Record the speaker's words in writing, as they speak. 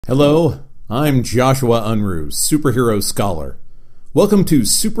Hello, I'm Joshua Unruh, superhero scholar. Welcome to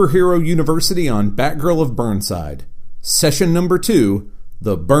Superhero University on Batgirl of Burnside, session number 2,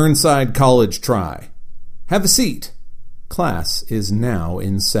 the Burnside College Try. Have a seat. Class is now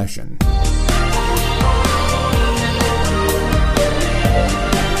in session.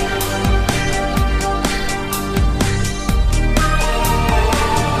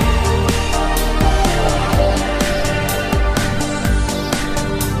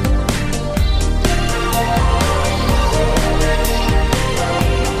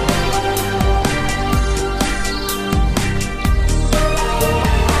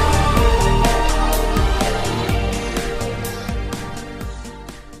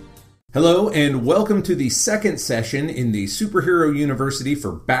 Hello, and welcome to the second session in the Superhero University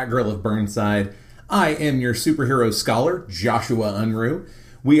for Batgirl of Burnside. I am your superhero scholar, Joshua Unruh.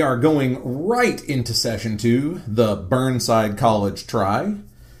 We are going right into session 2, the Burnside College Try.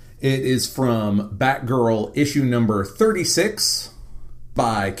 It is from Batgirl issue number 36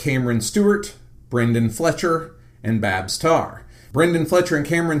 by Cameron Stewart, Brendan Fletcher, and Babs Tarr. Brendan Fletcher and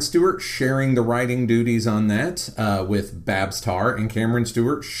Cameron Stewart sharing the writing duties on that, with Babs Tarr and Cameron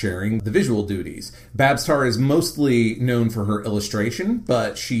Stewart sharing the visual duties. Babs Tarr is mostly known for her illustration,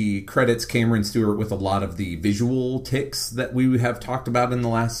 but she credits Cameron Stewart with a lot of the visual tics that we have talked about in the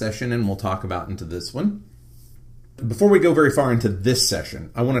last session and we'll talk about into this one. Before we go very far into this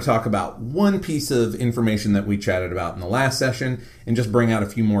session, I want to talk about one piece of information that we chatted about in the last session and just bring out a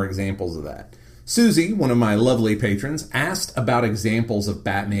few more examples of that. Susie, one of my lovely patrons, asked about examples of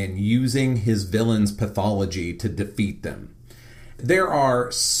Batman using his villains' pathology to defeat them. There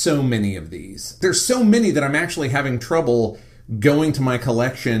are so many of these. There's so many that I'm actually having trouble going to my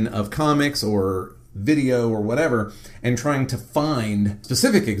collection of comics or video or whatever and trying to find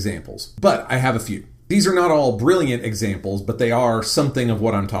specific examples. But I have a few. These are not all brilliant examples, but they are something of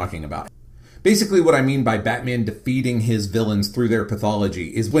what I'm talking about. Basically, what I mean by Batman defeating his villains through their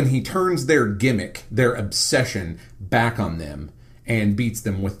pathology is when he turns their gimmick, their obsession, back on them and beats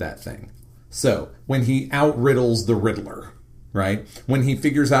them with that thing. So, when he outriddles the Riddler, right? When he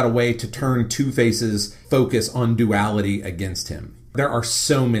figures out a way to turn Two-Face's focus on duality against him. There are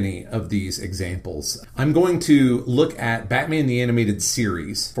so many of these examples. I'm going to look at Batman the Animated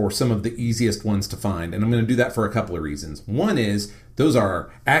Series for some of the easiest ones to find, and I'm going to do that for a couple of reasons. One is, those are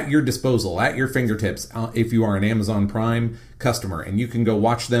at your disposal, at your fingertips, if you are an Amazon Prime customer, and you can go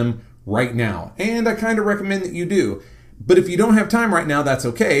watch them right now. And I kind of recommend that you do. But if you don't have time right now, that's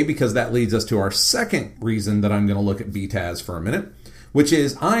okay, because that leads us to our second reason that I'm going to look at BTAS for a minute, which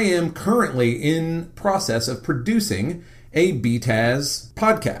is I am currently in process of producing a BTAS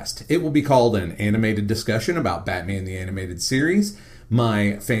podcast. It will be called an animated discussion about Batman the Animated Series.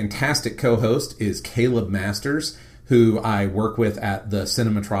 My fantastic co-host is Caleb Masters, who I work with at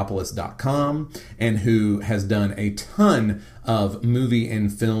thecinemetropolis.com and who has done a ton of movie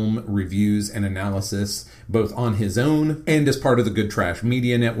and film reviews and analysis, both on his own and as part of the Good Trash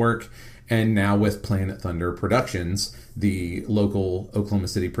Media Network, and now with Planet Thunder Productions, the local Oklahoma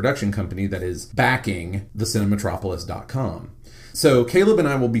City production company that is backing thecinemetropolis.com. So Caleb and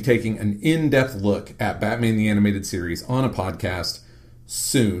I will be taking an in-depth look at Batman the Animated Series on a podcast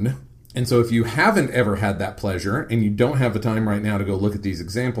soon. And so if you haven't ever had that pleasure and you don't have the time right now to go look at these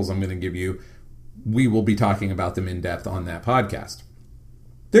examples I'm going to give you, we will be talking about them in depth on that podcast.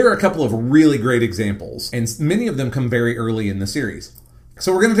 There are a couple of really great examples, and many of them come very early in the series.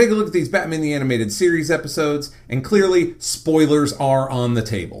 So we're going to take a look at these Batman the Animated Series episodes, and clearly spoilers are on the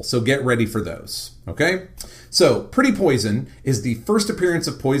table, so get ready for those, okay? So Pretty Poison is the first appearance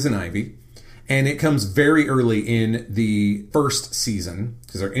of Poison Ivy, and it comes very early in the first season,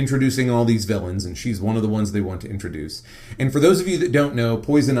 because they're introducing all these villains, and she's one of the ones they want to introduce. And for those of you that don't know,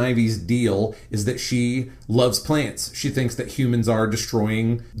 Poison Ivy's deal is that she loves plants. She thinks that humans are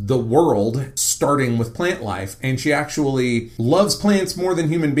destroying the world, starting with plant life, and she actually loves plants more than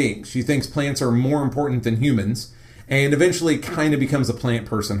human beings. She thinks plants are more important than humans, and eventually kind of becomes a plant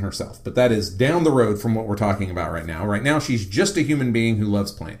person herself. But that is down the road from what we're talking about right now. Right now, she's just a human being who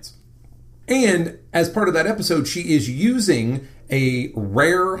loves plants. And as part of that episode, she is using a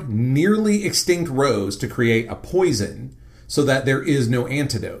rare, nearly extinct rose to create a poison so that there is no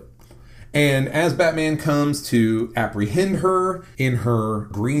antidote. And as Batman comes to apprehend her in her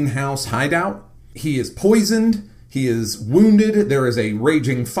greenhouse hideout, he is poisoned, he is wounded, there is a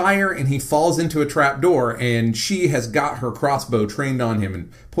raging fire, and he falls into a trapdoor, and she has got her crossbow trained on him,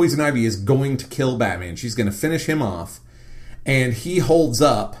 and Poison Ivy is going to kill Batman. She's going to finish him off. And he holds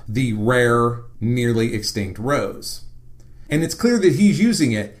up the rare, nearly extinct rose. And it's clear that he's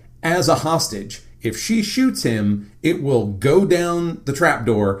using it as a hostage If she shoots him, it will go down the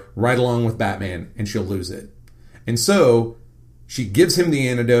trapdoor right along with Batman, and she'll lose it. And so she gives him the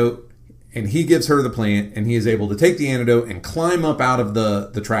antidote, and he gives her the plant, and he is able to take the antidote and climb up out of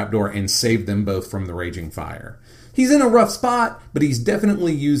the trapdoor and save them both from the raging fire. He's in a rough spot, but he's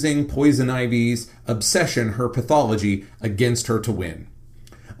definitely using Poison Ivy's obsession, her pathology, against her to win.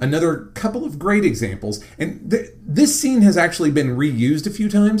 Another couple of great examples, and this scene has actually been reused a few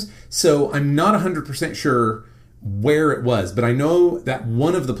times, so I'm not 100% sure where it was, but I know that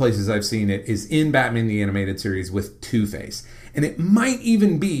one of the places I've seen it is in Batman the Animated Series with Two-Face. And it might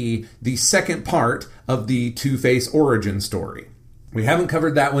even be the second part of the Two-Face origin story. We haven't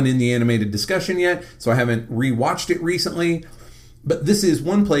covered that one in the animated discussion yet, so I haven't rewatched it recently. But this is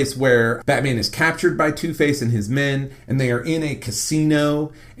one place where Batman is captured by Two-Face and his men, and they are in a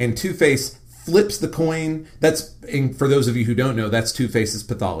casino, and Two-Face flips the coin. That's, and for those of you who don't know, that's Two-Face's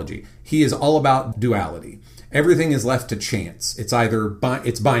pathology. He is all about duality. Everything is left to chance. It's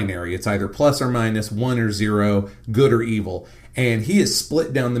it's binary. It's either plus or minus, 1 or 0, good or evil. And he is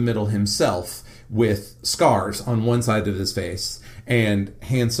split down the middle himself with scars on one side of his face and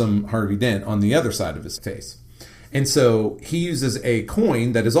handsome Harvey Dent on the other side of his face. And so he uses a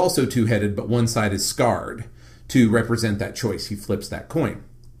coin that is also two-headed, but one side is scarred to represent that choice. He flips that coin.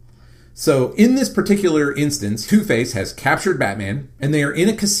 So in this particular instance, Two-Face has captured Batman, and they are in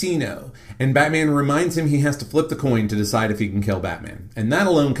a casino, and Batman reminds him he has to flip the coin to decide if he can kill Batman. And that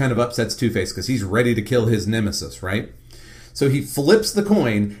alone kind of upsets Two-Face because he's ready to kill his nemesis, right? So he flips the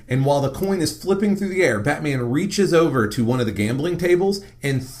coin, and while the coin is flipping through the air, Batman reaches over to one of the gambling tables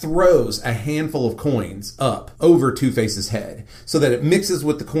and throws a handful of coins up over Two-Face's head so that it mixes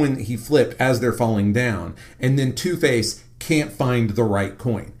with the coin that he flipped as they're falling down, and then Two-Face can't find the right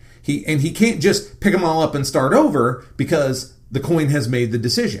coin. He can't just pick them all up and start over because the coin has made the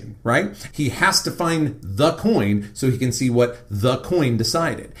decision, right? He has to find the coin so he can see what the coin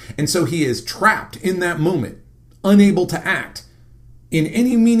decided. And so he is trapped in that moment, unable to act in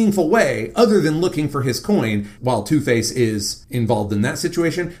any meaningful way other than looking for his coin. While Two-Face is involved in that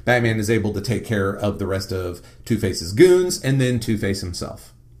situation, Batman is able to take care of the rest of Two-Face's goons and then Two-Face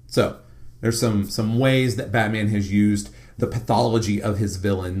himself. So there's some ways that Batman has used the pathology of his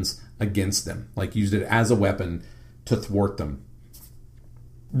villains against them, like used it as a weapon to thwart them.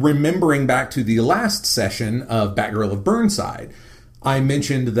 Remembering back to the last session of Batgirl of Burnside, I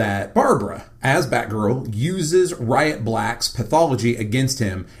mentioned that Barbara, as Batgirl, uses Riot Black's pathology against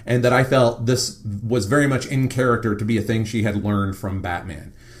him, and that I felt this was very much in character to be a thing she had learned from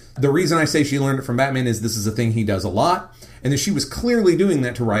Batman. The reason I say she learned it from Batman is this is a thing he does a lot, and that she was clearly doing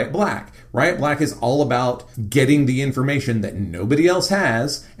that to Riot Black. Riot Black is all about getting the information that nobody else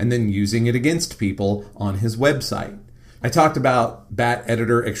has, and then using it against people on his website. I talked about Bat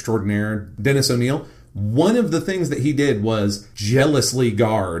editor extraordinaire Dennis O'Neil. One of the things that he did was jealously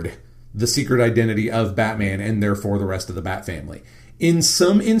guard the secret identity of Batman and therefore the rest of the Bat family. In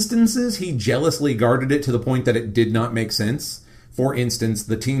some instances, he jealously guarded it to the point that it did not make sense. For instance,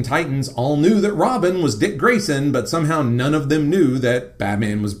 the Teen Titans all knew that Robin was Dick Grayson, but somehow none of them knew that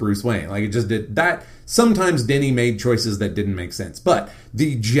Batman was Bruce Wayne. Like, it just did that. Sometimes Denny made choices that didn't make sense. But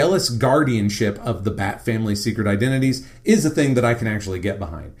the jealous guardianship of the Bat family's secret identities is a thing that I can actually get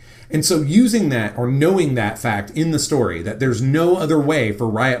behind. And so using that, or knowing that fact in the story, that there's no other way for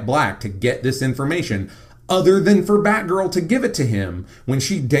Riot Black to get this information other than for Batgirl to give it to him when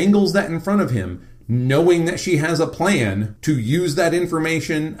she dangles that in front of him, knowing that she has a plan to use that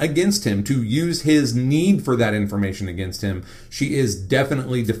information against him, to use his need for that information against him, she is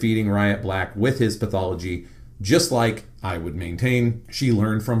definitely defeating Riot Black with his pathology, just like I would maintain she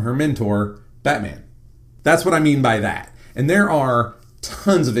learned from her mentor, Batman. That's what I mean by that. And there are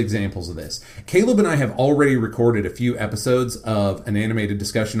tons of examples of this. Caleb and I have already recorded a few episodes of an animated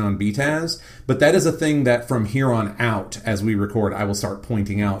discussion on BTAS, but that is a thing that from here on out, as we record, I will start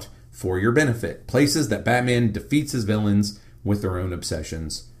pointing out for your benefit. Places that Batman defeats his villains with their own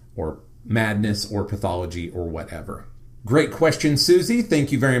obsessions, or madness, or pathology, or whatever. Great question, Susie.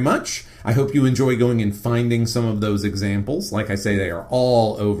 Thank you very much. I hope you enjoy going and finding some of those examples. Like I say, they are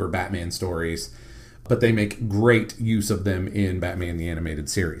all over Batman stories, but they make great use of them in Batman the Animated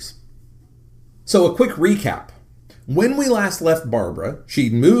Series. So a quick recap. When we last left Barbara,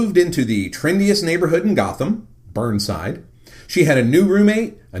 she'd moved into the trendiest neighborhood in Gotham, Burnside. She had a new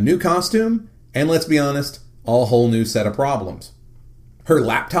roommate, a new costume, and let's be honest, a whole new set of problems. Her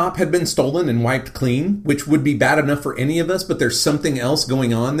laptop had been stolen and wiped clean, which would be bad enough for any of us, but there's something else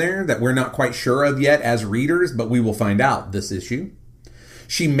going on there that we're not quite sure of yet as readers, but we will find out this issue.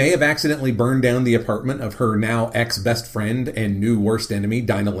 She may have accidentally burned down the apartment of her now ex-best friend and new worst enemy,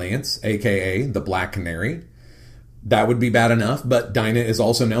 Dinah Lance, aka the Black Canary. That would be bad enough, but Dinah is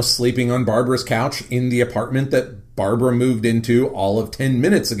also now sleeping on Barbara's couch in the apartment that Barbara moved into all of 10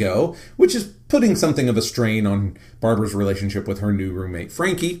 minutes ago, which is putting something of a strain on Barbara's relationship with her new roommate,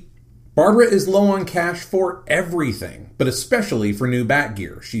 Frankie. Barbara is low on cash for everything, but especially for new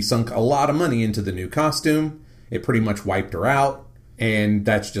Batgear. She sunk a lot of money into the new costume. It pretty much wiped her out, and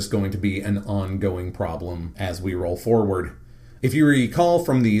that's just going to be an ongoing problem as we roll forward. If you recall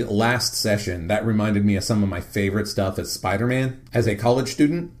from the last session, that reminded me of some of my favorite stuff as Spider-Man. As a college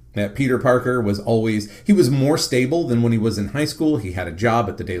student, that Peter Parker was he was more stable than when he was in high school. He had a job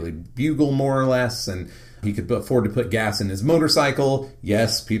at the Daily Bugle, more or less, and he could afford to put gas in his motorcycle.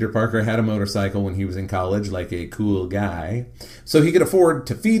 Yes, Peter Parker had a motorcycle when he was in college, like a cool guy. So he could afford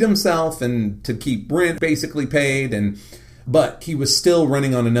to feed himself and to keep rent basically paid, but he was still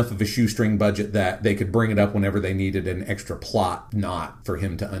running on enough of a shoestring budget that they could bring it up whenever they needed an extra plot knot for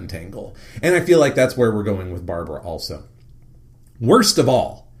him to untangle. And I feel like that's where we're going with Barbara also. Worst of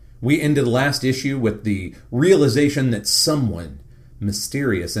all, we ended last issue with the realization that someone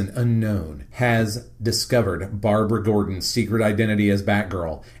mysterious and unknown has discovered Barbara Gordon's secret identity as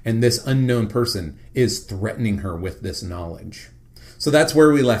Batgirl, and this unknown person is threatening her with this knowledge. So that's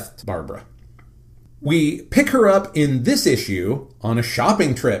where we left Barbara. We pick her up in this issue on a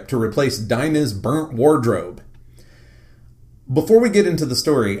shopping trip to replace Dinah's burnt wardrobe. Before we get into the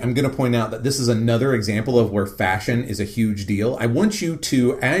story, I'm going to point out that this is another example of where fashion is a huge deal. I want you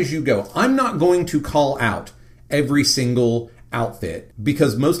to, as you go, I'm not going to call out every single outfit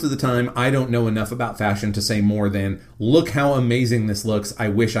because most of the time I don't know enough about fashion to say more than, look how amazing this looks, I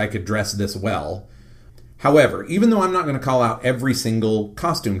wish I could dress this well. However, even though I'm not going to call out every single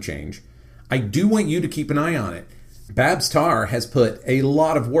costume change, I do want you to keep an eye on it. Babs Tarr has put a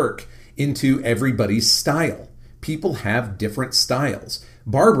lot of work into everybody's style. People have different styles.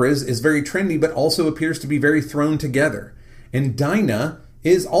 Barbara's is very trendy, but also appears to be very thrown together. And Dinah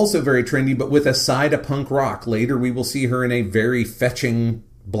is also very trendy, but with a side of punk rock. Later we will see her in a very fetching,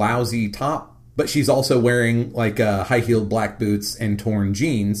 blousy top, but she's also wearing like high-heeled black boots and torn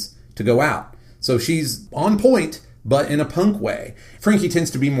jeans to go out. So she's on point, but in a punk way. Frankie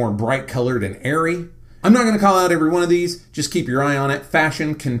tends to be more bright-colored and airy. I'm not going to call out every one of these. Just keep your eye on it.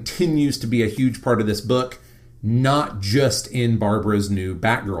 Fashion continues to be a huge part of this book, not just in Barbara's new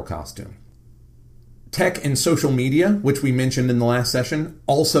Batgirl costume. Tech and social media, which we mentioned in the last session,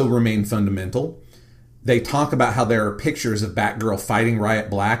 also remain fundamental. They talk about how there are pictures of Batgirl fighting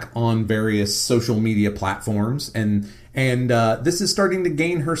Riot Black on various social media platforms, and this is starting to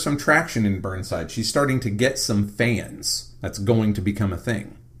gain her some traction in Burnside. She's starting to get some fans. That's going to become a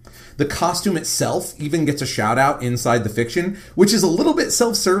thing. The costume itself even gets a shout out inside the fiction, which is a little bit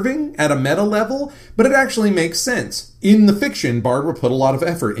self-serving at a meta level, but it actually makes sense. In the fiction, Barbara put a lot of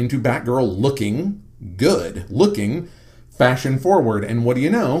effort into Batgirl looking good, looking fashion forward, and what do you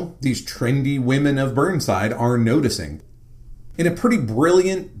know? These trendy women of Burnside are noticing. In a pretty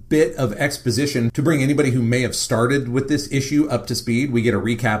brilliant bit of exposition to bring anybody who may have started with this issue up to speed, we get a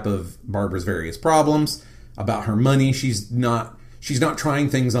recap of Barbara's various problems, about her money. She's not trying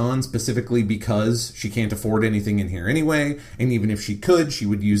things on specifically because she can't afford anything in here anyway, and even if she could, she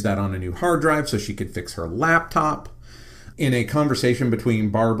would use that on a new hard drive so she could fix her laptop. In a conversation between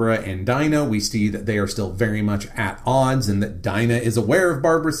Barbara and Dinah, we see that they are still very much at odds and that Dinah is aware of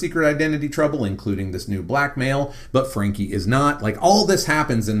Barbara's secret identity trouble, including this new blackmail, but Frankie is not. Like, all this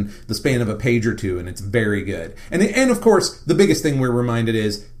happens in the span of a page or two, and it's very good. And of course, the biggest thing we're reminded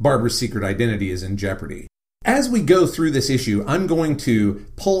is Barbara's secret identity is in jeopardy. As we go through this issue, I'm going to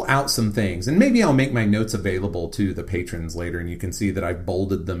pull out some things, and maybe I'll make my notes available to the patrons later, and you can see that I've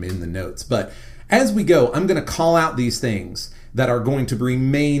bolded them in the notes. But as we go, I'm going to call out these things that are going to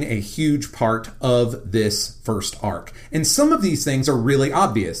remain a huge part of this first arc. And some of these things are really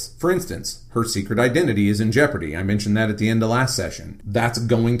obvious. For instance, her secret identity is in jeopardy. I mentioned that at the end of last session. That's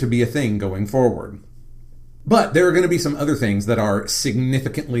going to be a thing going forward. But there are going to be some other things that are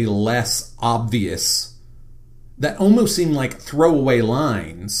significantly less obvious, that almost seem like throwaway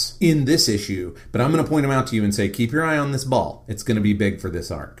lines in this issue, but I'm going to point them out to you and say, keep your eye on this ball. It's going to be big for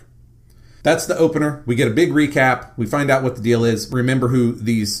this arc. That's the opener. We get a big recap. We find out what the deal is. Remember who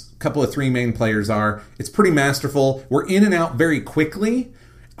these couple of three main players are. It's pretty masterful. We're in and out very quickly.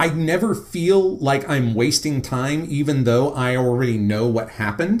 I never feel like I'm wasting time, even though I already know what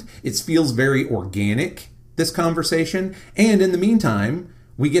happened. It feels very organic, this conversation. And in the meantime,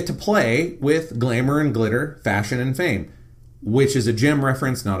 we get to play with glamour and glitter, fashion and fame, which is a gem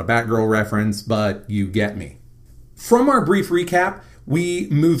reference, not a Batgirl reference, but you get me. From our brief recap, we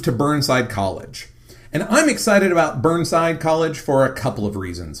move to Burnside College. And I'm excited about Burnside College for a couple of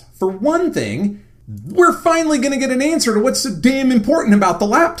reasons. For one thing, we're finally going to get an answer to what's so damn important about the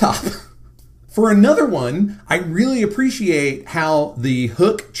laptop. For another one, I really appreciate how the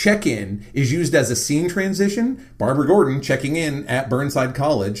Hook check-in is used as a scene transition. Barbara Gordon checking in at Burnside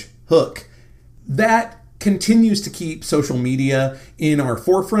College, Hook. That continues to keep social media in our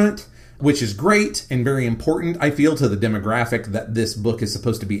forefront, which is great and very important, I feel, to the demographic that this book is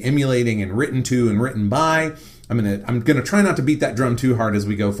supposed to be emulating and written to and written by. I'm gonna try not to beat that drum too hard as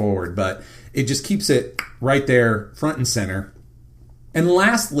we go forward, but it just keeps it right there, front and center. And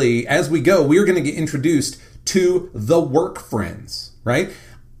lastly, as we go, we're going to get introduced to the work friends, right?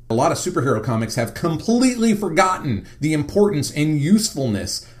 A lot of superhero comics have completely forgotten the importance and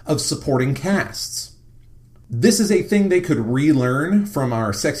usefulness of supporting casts. This is a thing they could relearn from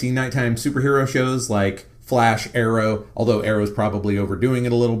our sexy nighttime superhero shows like Flash, Arrow, although Arrow's probably overdoing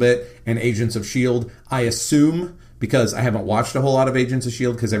it a little bit, and Agents of S.H.I.E.L.D., I assume, because I haven't watched a whole lot of Agents of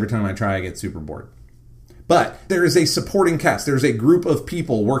S.H.I.E.L.D., because every time I try I get super bored. But there is a supporting cast. There's a group of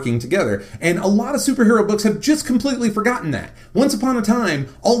people working together. And a lot of superhero books have just completely forgotten that. Once upon a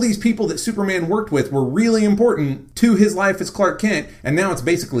time, all these people that Superman worked with were really important to his life as Clark Kent. And now it's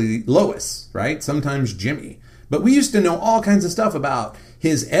basically Lois, right? Sometimes Jimmy. But we used to know all kinds of stuff about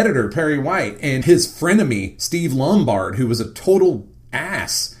his editor, Perry White, and his frenemy, Steve Lombard, who was a total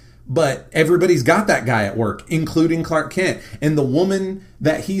ass. But everybody's got that guy at work, including Clark Kent. And the woman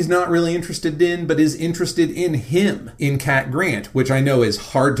that he's not really interested in, but is interested in him, in Cat Grant, which I know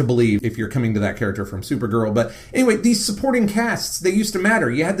is hard to believe if you're coming to that character from Supergirl. But anyway, these supporting casts, they used to matter.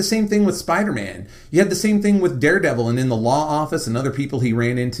 You had the same thing with Spider-Man. You had the same thing with Daredevil and in the law office and other people he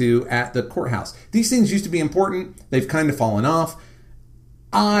ran into at the courthouse. These things used to be important. They've kind of fallen off.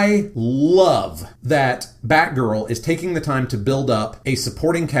 I love that Batgirl is taking the time to build up a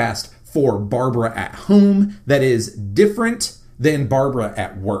supporting cast for Barbara at home that is different than Barbara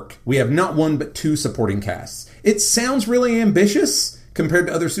at work. We have not one but two supporting casts. It sounds really ambitious compared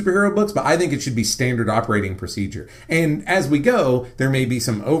to other superhero books, but I think it should be standard operating procedure. And as we go, there may be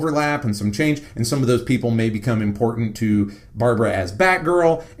some overlap and some change, and some of those people may become important to Barbara as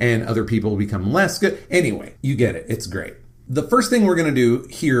Batgirl, and other people become less good. Anyway, you get it. It's great. The first thing we're going to do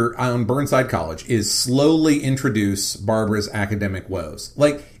here on Burnside College is slowly introduce Barbara's academic woes.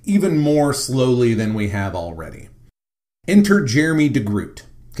 Like, even more slowly than we have already. Enter Jeremy DeGroot.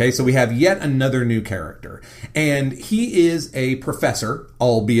 Okay, so we have yet another new character. And he is a professor,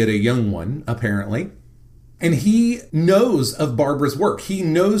 albeit a young one, apparently. And he knows of Barbara's work. He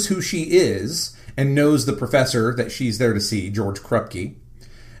knows who she is and knows the professor that she's there to see, George Krupke.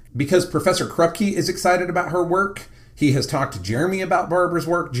 Because Professor Krupke is excited about her work, he has talked to Jeremy about Barbara's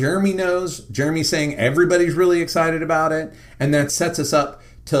work. Jeremy knows. Jeremy's saying everybody's really excited about it. And that sets us up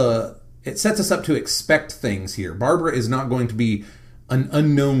to expect things here. Barbara is not going to be an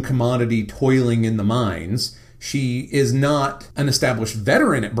unknown commodity toiling in the mines. She is not an established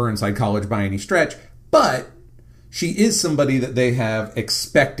veteran at Burnside College by any stretch, but she is somebody that they have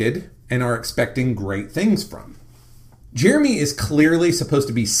expected and are expecting great things from. Jeremy is clearly supposed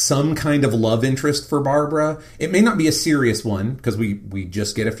to be some kind of love interest for Barbara. It may not be a serious one, because we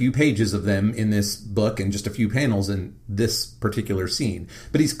just get a few pages of them in this book and just a few panels in this particular scene.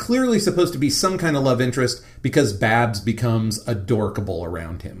 But he's clearly supposed to be some kind of love interest because Babs becomes adorkable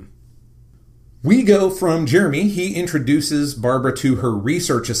around him. We go from Jeremy. He introduces Barbara to her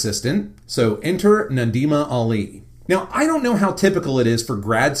research assistant. So enter Nadeema Ali. Now, I don't know how typical it is for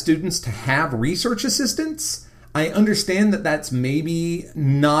grad students to have research assistants. I understand that that's maybe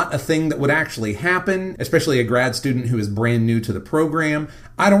not a thing that would actually happen, especially a grad student who is brand new to the program.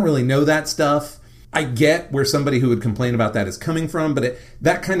 I don't really know that stuff. I get where somebody who would complain about that is coming from, but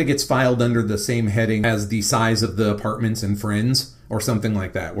that kind of gets filed under the same heading as the size of the apartments in Friends or something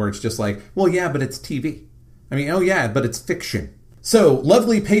like that, where it's just like, well, yeah, but it's TV. I mean, oh yeah, but it's fiction. So,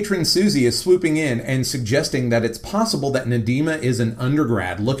 lovely patron Susie is swooping in and suggesting that it's possible that Nadeema is an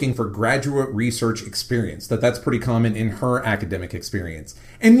undergrad looking for graduate research experience, that's pretty common in her academic experience.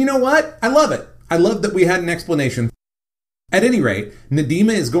 And you know what? I love it. I love that we had an explanation. At any rate,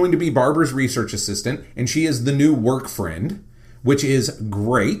 Nadeema is going to be Barbara's research assistant, and she is the new work friend, which is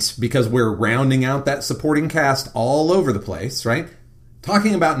great because we're rounding out that supporting cast all over the place, right?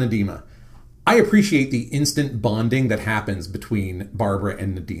 Talking about Nadeema. I appreciate the instant bonding that happens between Barbara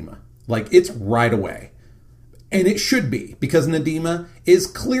and Nadeema. Like, it's right away. And it should be, because Nadeema is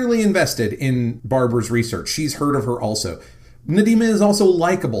clearly invested in Barbara's research. She's heard of her also. Nadeema is also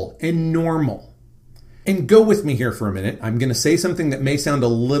likable and normal. And go with me here for a minute. I'm going to say something that may sound a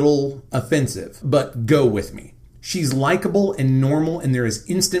little offensive, but go with me. She's likable and normal, and there is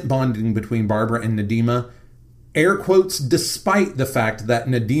instant bonding between Barbara and Nadima. Air quotes, despite the fact that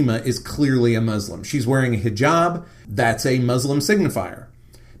Nadima is clearly a Muslim. She's wearing a hijab. That's a Muslim signifier.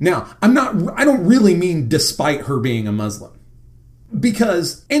 Now, I don't really mean despite her being a Muslim.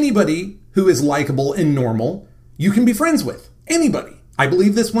 Because anybody who is likable and normal, you can be friends with. Anybody. I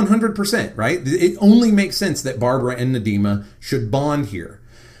believe this 100%, right? It only makes sense that Barbara and Nadima should bond here.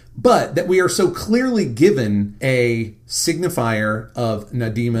 But that we are so clearly given a signifier of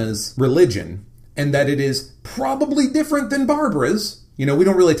Nadima's religion, and that it is probably different than Barbara's. You know, we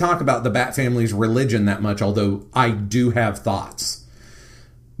don't really talk about the Bat family's religion that much, although I do have thoughts.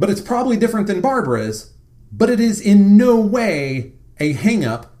 But it's probably different than Barbara's, but it is in no way a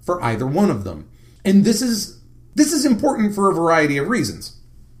hang-up for either one of them. And this is important for a variety of reasons.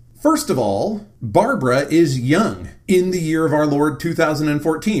 First of all, Barbara is young in the year of our Lord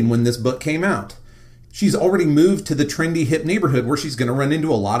 2014 when this book came out. She's already moved to the trendy hip neighborhood where she's going to run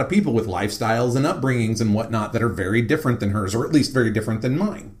into a lot of people with lifestyles and upbringings and whatnot that are very different than hers, or at least very different than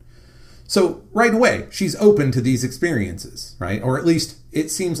mine. So right away, she's open to these experiences, right? Or at least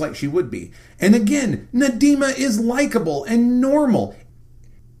it seems like she would be. And again, Nadima is likable and normal.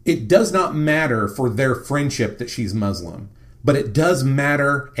 It does not matter for their friendship that she's Muslim, but it does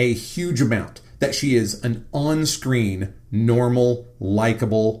matter a huge amount that she is an on-screen, normal,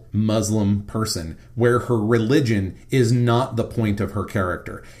 likable Muslim person where her religion is not the point of her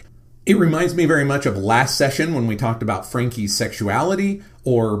character. It reminds me very much of last session when we talked about Frankie's sexuality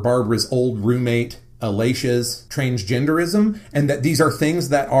or Barbara's old roommate Alicia's transgenderism, and that these are things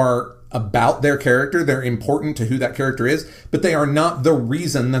that are about their character. They're important to who that character is, but they are not the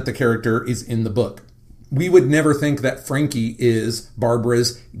reason that the character is in the book. We would never think that Frankie is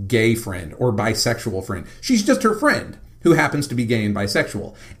Barbara's gay friend or bisexual friend. She's just her friend who happens to be gay and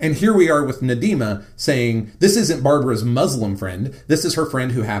bisexual. And here we are with Nadima saying, this isn't Barbara's Muslim friend. This is her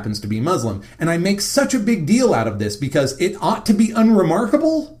friend who happens to be Muslim. And I make such a big deal out of this because it ought to be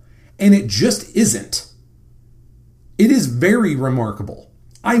unremarkable, and it just isn't. It is very remarkable.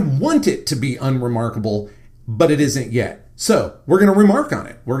 I want it to be unremarkable, but it isn't yet. So we're going to remark on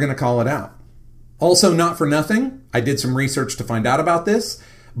it. We're going to call it out. Also, not for nothing, I did some research to find out about this,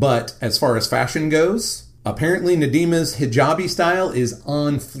 but as far as fashion goes, apparently Nadima's hijabi style is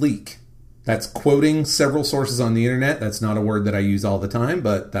on fleek. That's quoting several sources on the internet. That's not a word that I use all the time,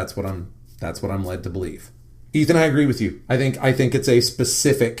 but that's what I'm led to believe. Ethan, I agree with you. I think it's a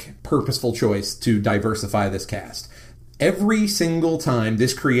specific, purposeful choice to diversify this cast. Every single time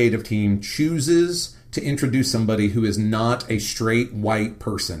this creative team chooses to introduce somebody who is not a straight white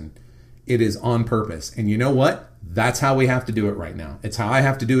person, it is on purpose. And you know what? That's how we have to do it right now. It's how I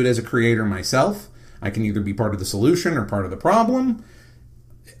have to do it as a creator myself. I can either be part of the solution or part of the problem.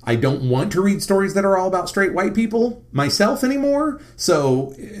 I don't want to read stories that are all about straight white people myself anymore.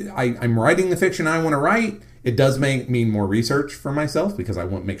 So I'm writing the fiction I want to write. It does mean more research for myself because I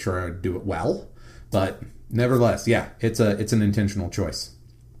want to make sure I do it well. But nevertheless, yeah, it's an intentional choice.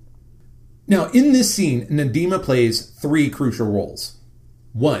 Now, in this scene, Nadima plays 3 crucial roles.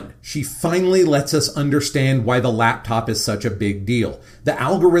 1, she finally lets us understand why the laptop is such a big deal. The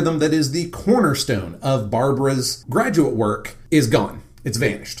algorithm that is the cornerstone of Barbara's graduate work is gone. It's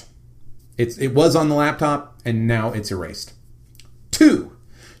vanished. It was on the laptop, and now it's erased. 2,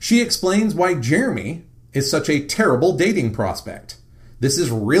 she explains why Jeremy is such a terrible dating prospect. This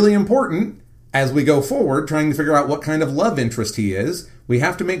is really important as we go forward, trying to figure out what kind of love interest he is. We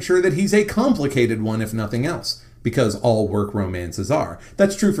have to make sure that he's a complicated one, if nothing else, because all work romances are.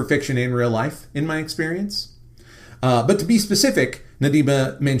 That's true for fiction and real life, in my experience. But to be specific,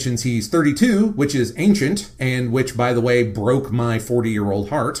 Nadima mentions he's 32, which is ancient, and which, by the way, broke my 40-year-old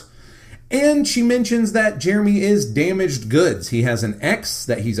heart. And she mentions that Jeremy is damaged goods. He has an ex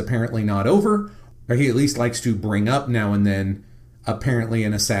that he's apparently not over, or he at least likes to bring up now and then, apparently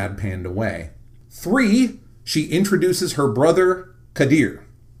in a sad panda way. 3, she introduces her brother, Kadir.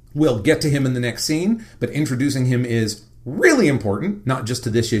 We'll get to him in the next scene, but introducing him is really important, not just to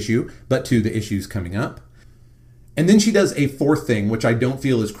this issue, but to the issues coming up. And then she does a 4th thing, which I don't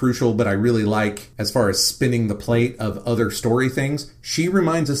feel is crucial, but I really like as far as spinning the plate of other story things. She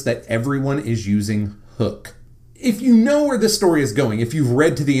reminds us that everyone is using hook. If you know where this story is going, if you've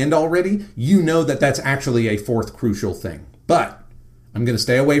read to the end already, you know that that's actually a 4th crucial thing. But I'm going to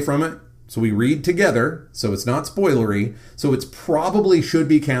stay away from it. So we read together, so it's not spoilery, so it's probably should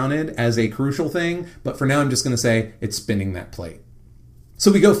be counted as a crucial thing, but for now I'm just going to say it's spinning that plate. So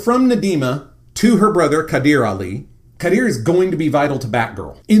we go from Nadima to her brother, Kadir Ali. Kadir is going to be vital to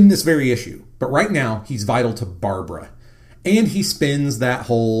Batgirl in this very issue, but right now he's vital to Barbara. And he spins that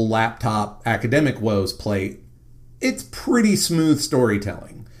whole laptop academic woes plate It's pretty smooth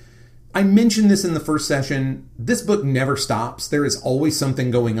storytelling. I mentioned this in the first session. This book never stops. There is always something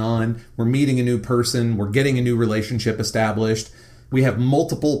going on. We're meeting a new person. We're getting a new relationship established. We have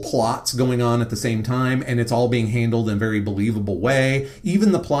multiple plots going on at the same time, and it's all being handled in a very believable way.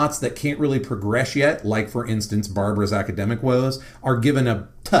 Even the plots that can't really progress yet, like for instance, Barbara's academic woes, are given a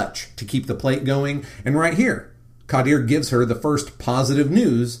touch to keep the plate going. And right here, Kadir gives her the first positive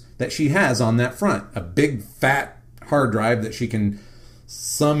news that she has on that front. A big fat hard drive that she can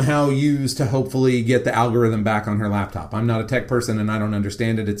somehow use to hopefully get the algorithm back on her laptop. I'm not a tech person and I don't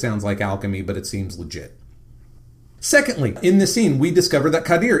understand it. It sounds like alchemy, but it seems legit. Secondly, in this scene, we discover that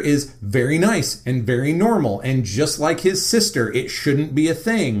Kadir is very nice and very normal, and just like his sister, it shouldn't be a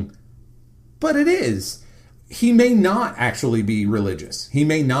thing. But it is. He may not actually be religious. He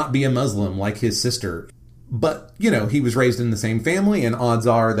may not be a Muslim like his sister. But, he was raised in the same family, and odds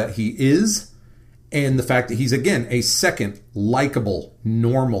are that he is. And the fact that he's, again, a second, likable,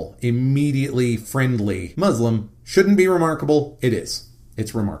 normal, immediately friendly Muslim shouldn't be remarkable. It is.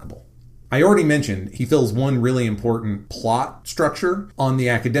 It's remarkable. I already mentioned he fills one really important plot structure on the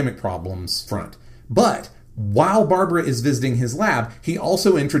academic problems front. But while Barbara is visiting his lab, he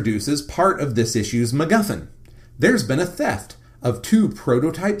also introduces part of this issue's MacGuffin. There's been a theft of 2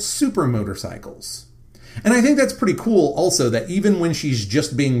 prototype super motorcycles. And I think that's pretty cool also, that even when she's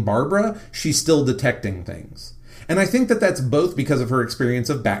just being Barbara, she's still detecting things. And I think that that's both because of her experience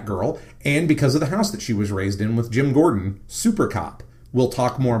of Batgirl and because of the house that she was raised in with Jim Gordon, Super Cop. We'll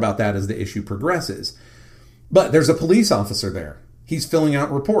talk more about that as the issue progresses. But there's a police officer there. He's filling out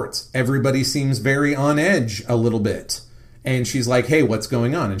reports. Everybody seems very on edge a little bit. And she's like, hey, what's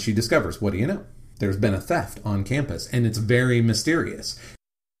going on? And she discovers, what do you know? There's been a theft on campus, and it's very mysterious.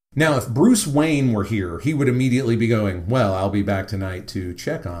 Now, if Bruce Wayne were here, he would immediately be going, well, I'll be back tonight to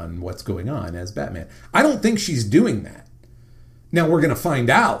check on what's going on as Batman. I don't think she's doing that. Now, we're going to find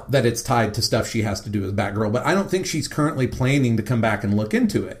out that it's tied to stuff she has to do as Batgirl, but I don't think she's currently planning to come back and look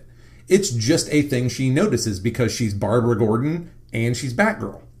into it. It's just a thing she notices because she's Barbara Gordon and she's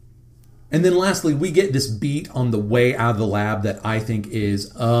Batgirl. And then lastly, we get this beat on the way out of the lab that I think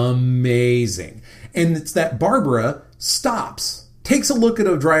is amazing. And it's that Barbara stops, takes a look at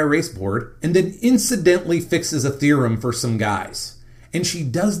a dry erase board, and then incidentally fixes a theorem for some guys. And she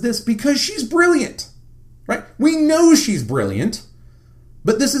does this because she's brilliant. Right? We know she's brilliant,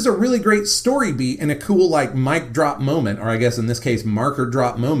 but this is a really great story beat and a cool mic drop moment, or I guess in this case marker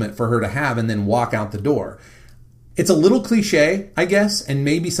drop moment for her to have and then walk out the door. It's a little cliche, I guess, and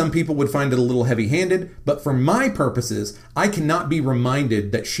maybe some people would find it a little heavy-handed, but for my purposes, I cannot be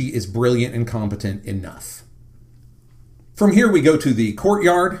reminded that she is brilliant and competent enough. From here we go to the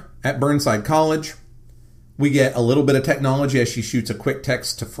courtyard at Burnside College. We get a little bit of technology as she shoots a quick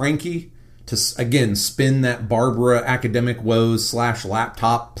text to Frankie to, again, spin that Barbara academic woes /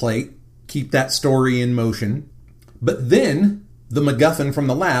 laptop plate, keep that story in motion. But then the MacGuffin from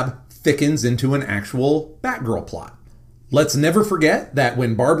the lab thickens into an actual Batgirl plot. Let's never forget that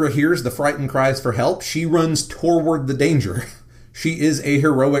when Barbara hears the frightened cries for help, she runs toward the danger. She is a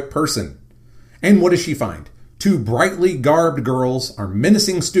heroic person. And what does she find? 2 brightly garbed girls are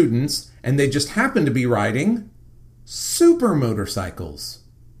menacing students, and they just happen to be riding super motorcycles.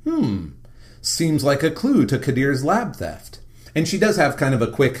 Seems like a clue to Kadir's lab theft. And she does have kind of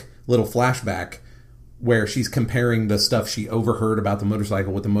a quick little flashback where she's comparing the stuff she overheard about the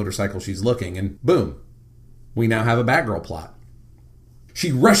motorcycle with the motorcycle she's looking, and boom, we now have a Batgirl plot.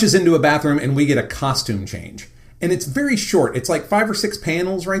 She rushes into a bathroom and we get a costume change. And it's very short. It's like 5 or 6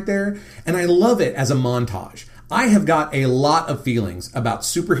 panels right there. And I love it as a montage. I have got a lot of feelings about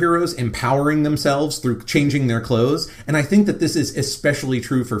superheroes empowering themselves through changing their clothes, and I think that this is especially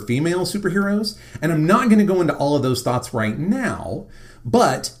true for female superheroes, and I'm not going to go into all of those thoughts right now,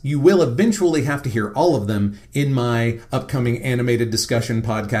 but you will eventually have to hear all of them in my upcoming animated discussion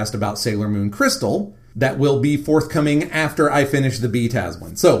podcast about Sailor Moon Crystal that will be forthcoming after I finish the BTAS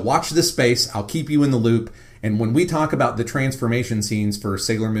one. So watch this space, I'll keep you in the loop. And when we talk about the transformation scenes for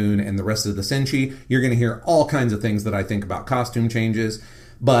Sailor Moon and the rest of the Senshi, you're going to hear all kinds of things that I think about costume changes.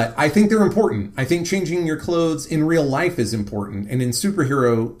 But I think they're important. I think changing your clothes in real life is important. And in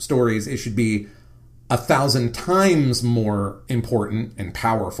superhero stories, it should be 1,000 times more important and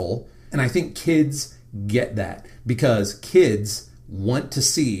powerful. And I think kids get that because kids want to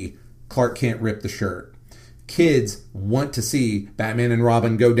see Clark Kent rip the shirt. Kids want to see Batman and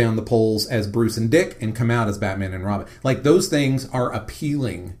Robin go down the poles as Bruce and Dick and come out as Batman and Robin. Those things are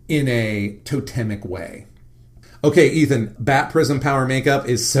appealing in a totemic way. Okay, Ethan, Bat Prism Power makeup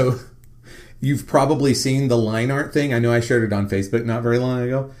is so You've probably seen the line art thing. I know I shared it on Facebook not very long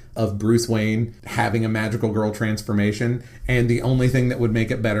ago of Bruce Wayne having a magical girl transformation. And the only thing that would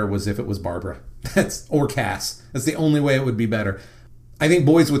make it better was if it was Barbara. Or Cass. That's the only way it would be better. I think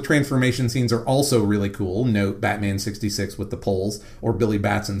boys with transformation scenes are also really cool. Note Batman 66 with the poles or Billy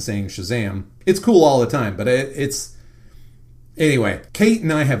Batson saying Shazam. It's cool all the time, but it's... Anyway, Kate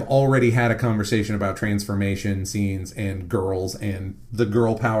and I have already had a conversation about transformation scenes and girls and the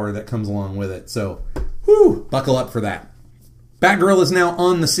girl power that comes along with it. So, buckle up for that. Batgirl is now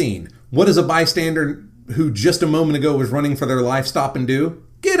on the scene. What does a bystander who just a moment ago was running for their life stop and do?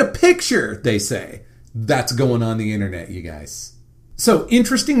 Get a picture, they say. That's going on the internet, you guys. So,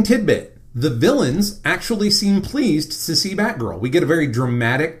 interesting tidbit. The villains actually seem pleased to see Batgirl. We get a very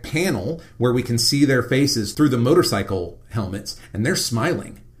dramatic panel where we can see their faces through the motorcycle helmets, and they're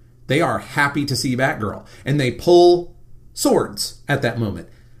smiling. They are happy to see Batgirl, and they pull swords at that moment.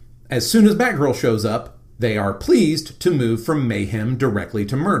 As soon as Batgirl shows up, they are pleased to move from mayhem directly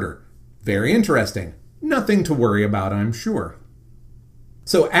to murder. Very interesting. Nothing to worry about, I'm sure.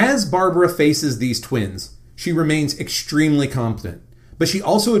 So as Barbara faces these twins, she remains extremely confident. But she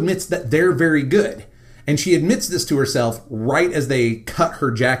also admits that they're very good. And she admits this to herself right as they cut her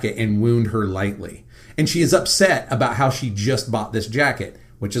jacket and wound her lightly. And she is upset about how she just bought this jacket,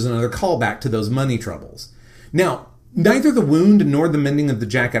 which is another callback to those money troubles. Now, neither the wound nor the mending of the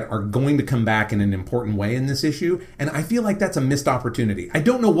jacket are going to come back in an important way in this issue. And I feel like that's a missed opportunity. I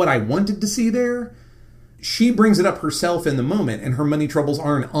don't know what I wanted to see there. She brings it up herself in the moment, and her money troubles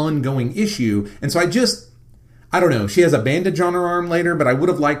are an ongoing issue. And so I don't know. She has a bandage on her arm later, but I would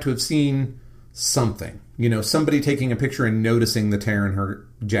have liked to have seen something. You know, somebody taking a picture and noticing the tear in her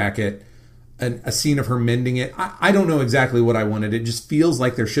jacket, a scene of her mending it. I don't know exactly what I wanted. It just feels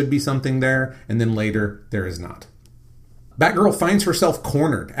like there should be something there, and then later there is not. Batgirl finds herself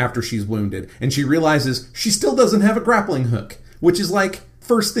cornered after she's wounded, and she realizes she still doesn't have a grappling hook, which is like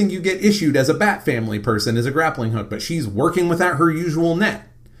first thing you get issued as a Bat Family person is a grappling hook, but she's working without her usual net.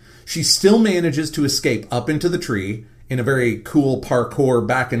 She still manages to escape up into the tree in a very cool parkour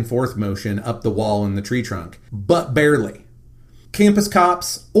back and forth motion up the wall in the tree trunk, but barely. Campus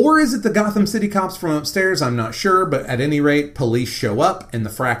cops, or is it the Gotham City cops from upstairs? I'm not sure, but at any rate, police show up and the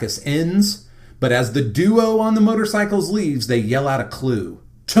fracas ends. But as the duo on the motorcycles leaves, they yell out a clue.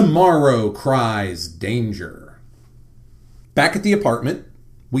 Tomorrow cries danger. Back at the apartment,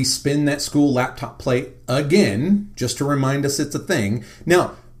 we spin that school laptop plate again, just to remind us it's a thing.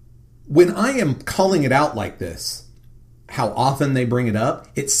 Now, when I am calling it out like this, how often they bring it up,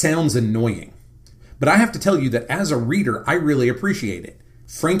 it sounds annoying. But I have to tell you that as a reader, I really appreciate it.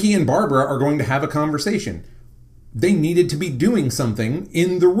 Frankie and Barbara are going to have a conversation. They needed to be doing something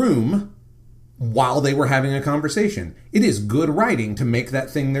in the room while they were having a conversation. It is good writing to make that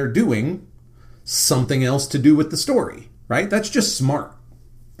thing they're doing something else to do with the story, right? That's just smart.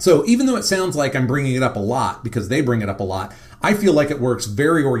 So even though it sounds like I'm bringing it up a lot because they bring it up a lot, I feel like it works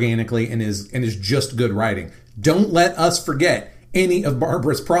very organically and is just good writing. Don't let us forget any of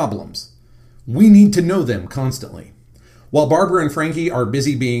Barbara's problems. We need to know them constantly. While Barbara and Frankie are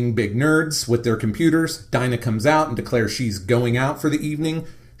busy being big nerds with their computers, Dinah comes out and declares she's going out for the evening.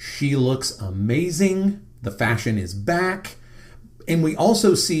 She looks amazing. The fashion is back. And we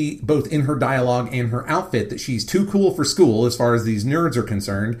also see, both in her dialogue and her outfit, that she's too cool for school as far as these nerds are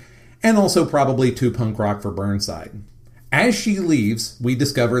concerned, and also probably too punk rock for Burnside. As she leaves, we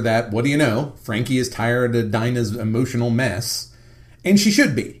discover that, what do you know, Frankie is tired of Dinah's emotional mess. And she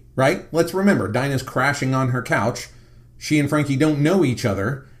should be, right? Let's remember, Dinah's crashing on her couch. She and Frankie don't know each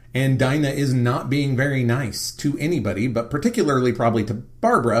other, and Dinah is not being very nice to anybody, but particularly probably to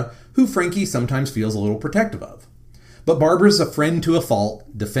Barbara, who Frankie sometimes feels a little protective of. But Barbara's a friend to a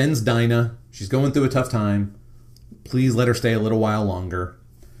fault, defends Dinah. She's going through a tough time. Please let her stay a little while longer.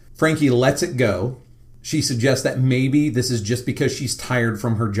 Frankie lets it go. She suggests that maybe this is just because she's tired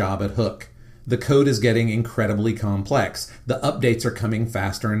from her job at Hook. The code is getting incredibly complex. The updates are coming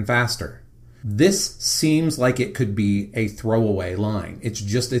faster and faster. This seems like it could be a throwaway line. It's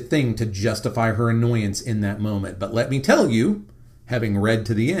just a thing to justify her annoyance in that moment. But let me tell you, having read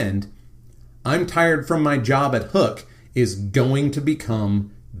to the end, I'm tired from my job at Hook is going to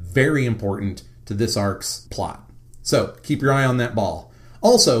become very important to this arc's plot. So keep your eye on that ball.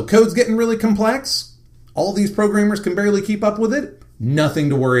 Also, code's getting really complex. All these programmers can barely keep up with it. Nothing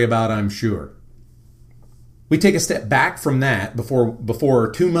to worry about, I'm sure. We take a step back from that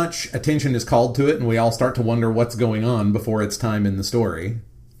before too much attention is called to it and we all start to wonder what's going on before it's time in the story.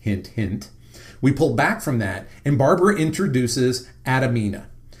 Hint, hint. We pull back from that and Barbara introduces Adamina.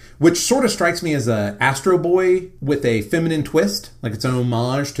 which sort of strikes me as a Astro Boy with a feminine twist, like it's an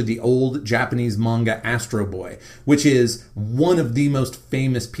homage to the old Japanese manga Astro Boy, which is one of the most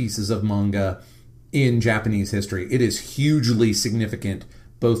famous pieces of manga in Japanese history. It is hugely significant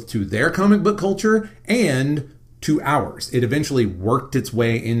both to their comic book culture and to ours. It eventually worked its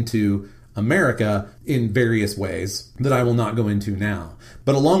way into America in various ways that I will not go into now.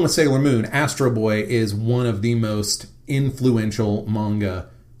 But along with Sailor Moon, Astro Boy is one of the most influential manga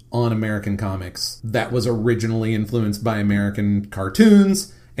on American comics that was originally influenced by American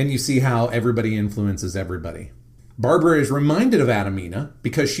cartoons, and you see how everybody influences everybody. Barbara is reminded of Adamina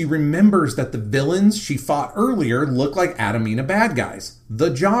because she remembers that the villains she fought earlier look like Adamina bad guys, the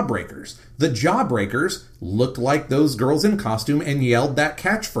Jawbreakers. The Jawbreakers looked like those girls in costume and yelled that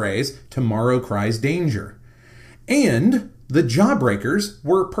catchphrase, "Tomorrow cries danger." And the Jawbreakers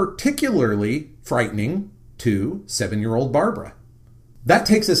were particularly frightening to 7-year-old Barbara. That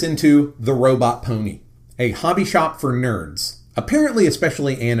takes us into The Robot Pony, a hobby shop for nerds, apparently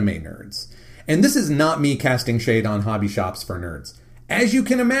especially anime nerds. And this is not me casting shade on hobby shops for nerds. As you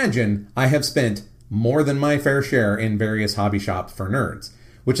can imagine, I have spent more than my fair share in various hobby shops for nerds,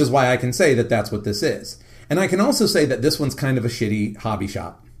 which is why I can say that that's what this is. And I can also say that this one's kind of a shitty hobby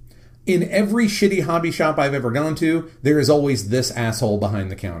shop. In every shitty hobby shop I've ever gone to, there is always this asshole behind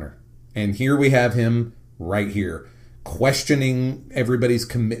the counter. And here we have him right here, questioning everybody's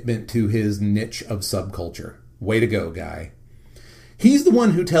commitment to his niche of subculture. Way to go, guy. He's the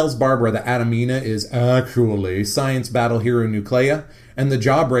one who tells Barbara that Adamina is actually Science Battle Hero Nuclea, and the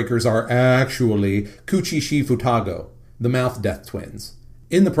Jawbreakers are actually Kuchishi Futago, the Mouth Death Twins.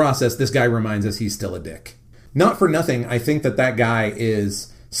 In the process, this guy reminds us he's still a dick. Not for nothing, I think that guy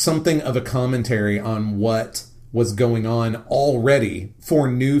is something of a commentary on what was going on already for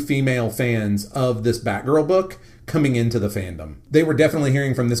new female fans of this Batgirl book coming into the fandom. They were definitely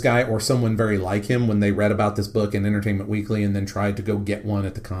hearing from this guy or someone very like him when they read about this book in Entertainment Weekly and then tried to go get one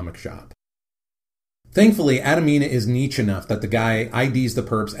at the comic shop. Thankfully, Adamina is niche enough that the guy IDs the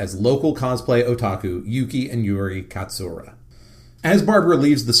perps as local cosplay otaku Yuki and Yuri Katsura. As Barbara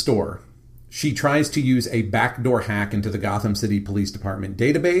leaves the store, she tries to use a backdoor hack into the Gotham City Police Department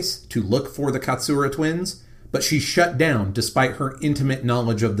database to look for the Katsura twins, but she's shut down despite her intimate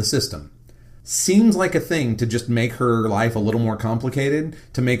knowledge of the system. Seems like a thing to just make her life a little more complicated,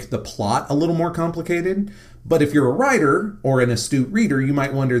 to make the plot a little more complicated. But if you're a writer or an astute reader, you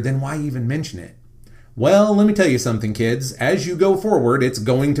might wonder, then why even mention it? Well, let me tell you something, kids. As you go forward, it's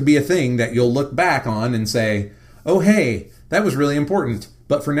going to be a thing that you'll look back on and say, oh, hey, that was really important.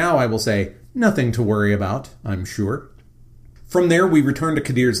 But for now, I will say, nothing to worry about, I'm sure. From there, we return to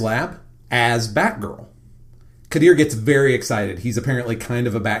Kadir's lab as Batgirl. Kadir gets very excited. He's apparently kind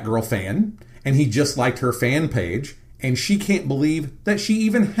of a Batgirl fan. And he just liked her fan page, and she can't believe that she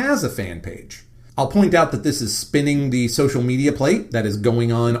even has a fan page. I'll point out that this is spinning the social media plate that is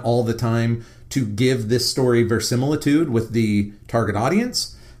going on all the time to give this story verisimilitude with the target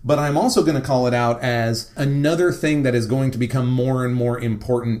audience, but I'm also going to call it out as another thing that is going to become more and more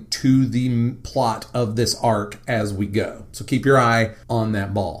important to the plot of this arc as we go. So keep your eye on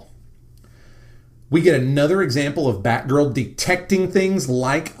that ball. We get another example of Batgirl detecting things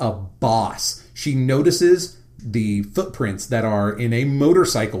like a boss. She notices the footprints that are in a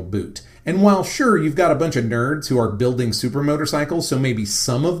motorcycle boot. And while sure, you've got a bunch of nerds who are building super motorcycles, so maybe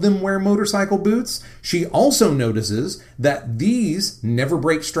some of them wear motorcycle boots, she also notices that these never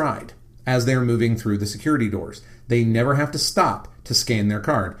break stride as they're moving through the security doors. They never have to stop to scan their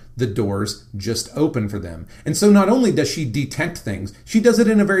card. The doors just open for them. And so not only does she detect things, she does it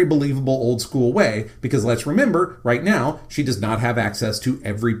in a very believable old school way, because let's remember, right now, she does not have access to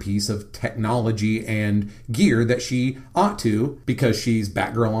every piece of technology and gear that she ought to, because she's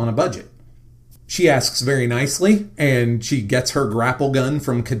Batgirl on a budget. She asks very nicely, and she gets her grapple gun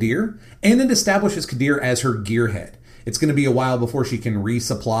from Kadir, and it establishes Kadir as her gearhead. It's going to be a while before she can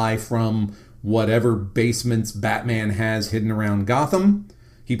resupply from whatever basements Batman has hidden around Gotham.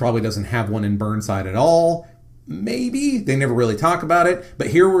 He probably doesn't have one in Burnside at all. Maybe. They never really talk about it. But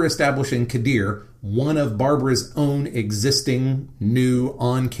here we're establishing Kadir, one of Barbara's own existing new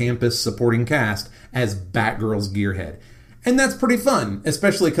on-campus supporting cast, as Batgirl's gearhead. And that's pretty fun,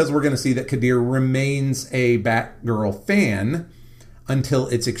 especially because we're going to see that Kadir remains a Batgirl fan until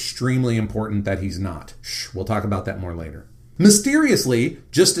it's extremely important that he's not. We'll talk about that more later. Mysteriously,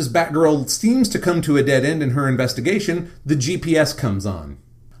 just as Batgirl seems to come to a dead end in her investigation, the GPS comes on.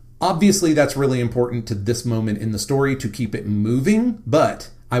 Obviously, that's really important to this moment in the story to keep it moving,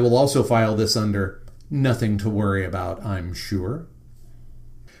 but I will also file this under nothing to worry about, I'm sure.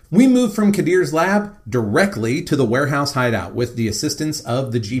 We move from Kadir's lab directly to the warehouse hideout with the assistance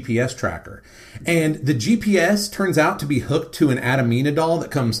of the GPS tracker. And the GPS turns out to be hooked to an Adamina doll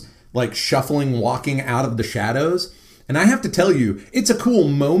that comes like shuffling, walking out of the shadows. And I have to tell you, it's a cool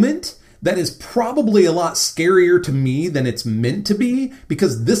moment that is probably a lot scarier to me than it's meant to be,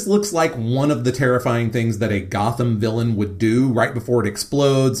 because this looks like one of the terrifying things that a Gotham villain would do right before it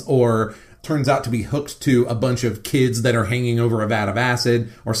explodes, or turns out to be hooked to a bunch of kids that are hanging over a vat of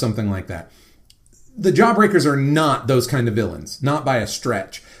acid or something like that. The Jawbreakers are not those kind of villains, not by a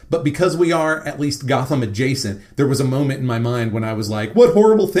stretch. But because we are at least Gotham adjacent, there was a moment in my mind when I was like, what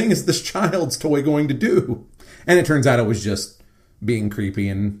horrible thing is this child's toy going to do? And it turns out it was just being creepy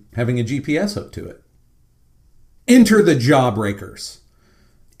and having a GPS hooked to it. Enter the Jawbreakers.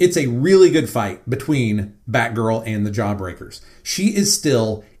 It's a really good fight between Batgirl and the Jawbreakers. She is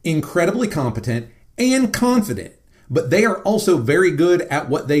still incredibly competent and confident, but they are also very good at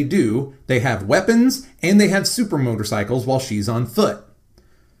what they do. They have weapons and they have super motorcycles while she's on foot.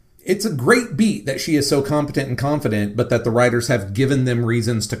 It's a great beat that she is so competent and confident, but that the writers have given them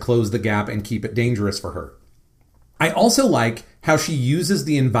reasons to close the gap and keep it dangerous for her. I also like how she uses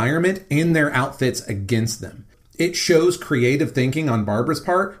the environment and their outfits against them. It shows creative thinking on Barbara's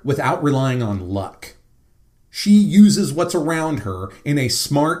part without relying on luck. She uses what's around her in a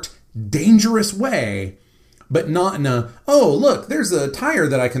smart, dangerous way, but not in a, oh, look, there's a tire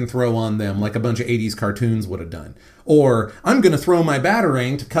that I can throw on them like a bunch of 80s cartoons would have done. Or I'm going to throw my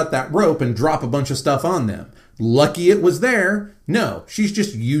batarang to cut that rope and drop a bunch of stuff on them. Lucky it was there. No, she's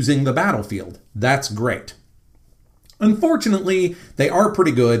just using the battlefield. That's great. Unfortunately, they are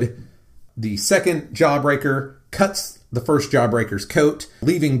pretty good. The second Jawbreaker cuts the first Jawbreaker's coat,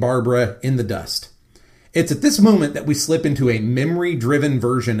 leaving Barbara in the dust. It's at this moment that we slip into a memory-driven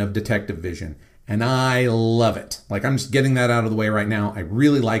version of Detective Vision, and I love it. Like, I'm just getting that out of the way right now. I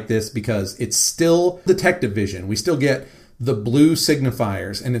really like this because it's still Detective Vision. We still get the blue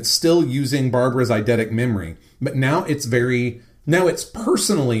signifiers, and it's still using Barbara's eidetic memory, but now it's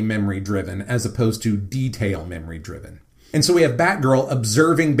personally memory-driven as opposed to detail memory-driven. And so we have Batgirl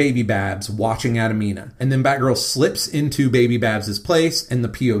observing Baby Babs watching Adamina. And then Batgirl slips into Baby Babs' place and the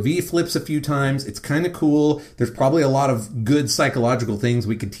POV flips a few times. It's kind of cool. There's probably a lot of good psychological things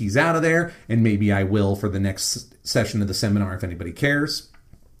we could tease out of there. And maybe I will for the next session of the seminar if anybody cares.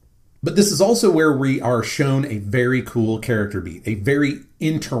 But this is also where we are shown a very cool character beat. A very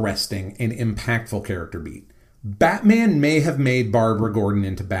interesting and impactful character beat. Batman may have made Barbara Gordon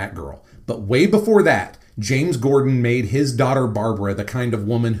into Batgirl. But way before that, James Gordon made his daughter Barbara the kind of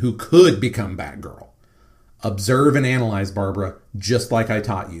woman who could become Batgirl. Observe and analyze, Barbara, just like I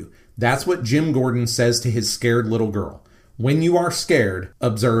taught you. That's what Jim Gordon says to his scared little girl. When you are scared,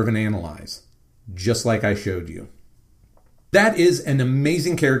 observe and analyze, just like I showed you. That is an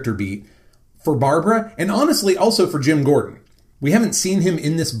amazing character beat for Barbara, and honestly also for Jim Gordon. We haven't seen him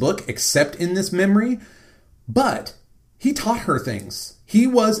in this book except in this memory, but he taught her things. He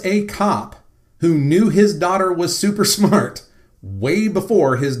was a cop who knew his daughter was super smart way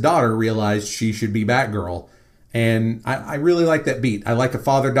before his daughter realized she should be Batgirl. And I really like that beat. I like a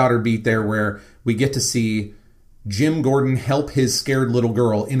father-daughter beat there where we get to see Jim Gordon help his scared little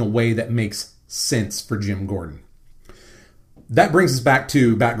girl in a way that makes sense for Jim Gordon. That brings us back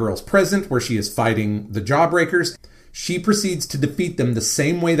to Batgirl's present, where she is fighting the Jawbreakers. She proceeds to defeat them the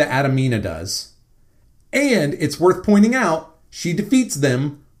same way that Adamina does. And it's worth pointing out, she defeats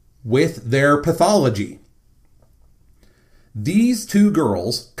them with their pathology. These two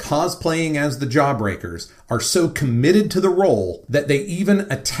girls, cosplaying as the Jawbreakers, are so committed to the role that they even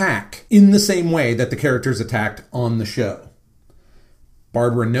attack in the same way that the characters attacked on the show.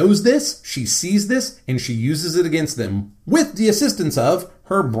 Barbara knows this, she sees this, and she uses it against them with the assistance of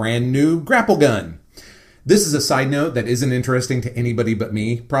her brand new grapple gun. This is a side note that isn't interesting to anybody but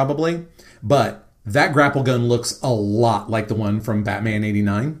me, probably, but that grapple gun looks a lot like the one from Batman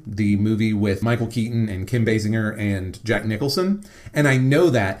 89, the movie with Michael Keaton and Kim Basinger and Jack Nicholson. And I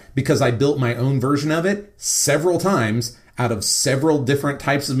know that because I built my own version of it several times out of several different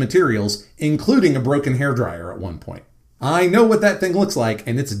types of materials, including a broken hairdryer at one point. I know what that thing looks like,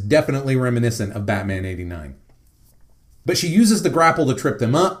 and it's definitely reminiscent of Batman 89. But she uses the grapple to trip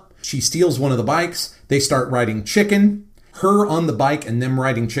them up. She steals one of the bikes. They start riding chicken. Her on the bike and them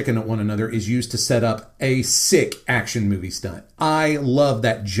riding chicken at one another is used to set up a sick action movie stunt. I love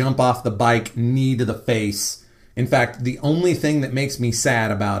that jump off the bike, knee to the face. In fact, the only thing that makes me sad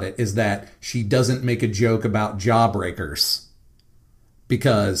about it is that she doesn't make a joke about Jawbreakers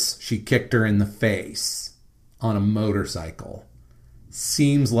because she kicked her in the face on a motorcycle.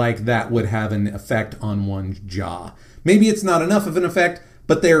 Seems like that would have an effect on one's jaw. Maybe it's not enough of an effect,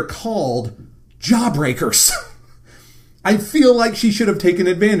 but they're called jawbreakers. I feel like she should have taken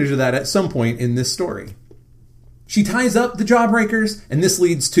advantage of that at some point in this story. She ties up the jawbreakers, and this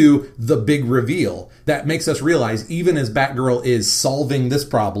leads to the big reveal that makes us realize even as Batgirl is solving this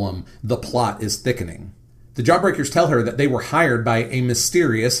problem, the plot is thickening. The jawbreakers tell her that they were hired by a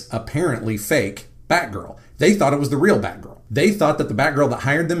mysterious, apparently fake, Batgirl. They thought it was the real Batgirl. They thought that the Batgirl that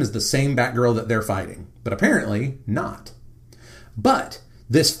hired them is the same Batgirl that they're fighting, but apparently not. But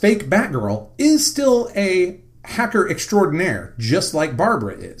this fake Batgirl is still a hacker extraordinaire, just like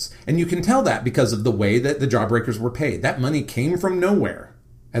Barbara is. And you can tell that because of the way that the jawbreakers were paid. That money came from nowhere,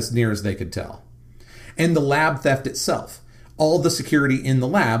 as near as they could tell. And the lab theft itself. All the security in the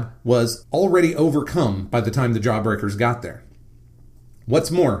lab was already overcome by the time the jawbreakers got there.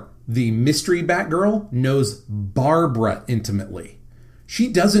 What's more, the mystery Batgirl knows Barbara intimately. She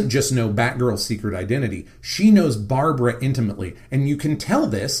doesn't just know Batgirl's secret identity. She knows Barbara intimately. And you can tell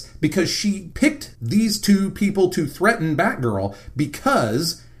this because she picked these two people to threaten Batgirl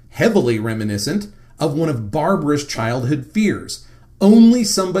because, heavily reminiscent of one of Barbara's childhood fears. Only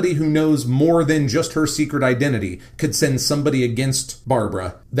somebody who knows more than just her secret identity could send somebody against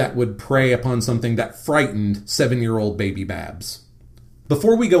Barbara that would prey upon something that frightened 7-year-old baby Babs.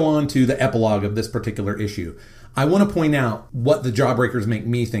 Before we go on to the epilogue of this particular issue, I want to point out what the jawbreakers make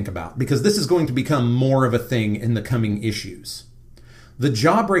me think about, because this is going to become more of a thing in the coming issues. The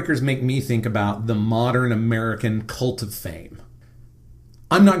jawbreakers make me think about the modern American cult of fame.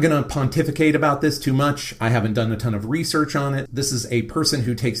 I'm not going to pontificate about this too much. I haven't done a ton of research on it. This is a person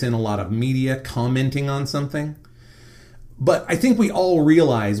who takes in a lot of media commenting on something. But I think we all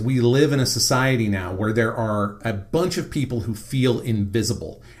realize we live in a society now where there are a bunch of people who feel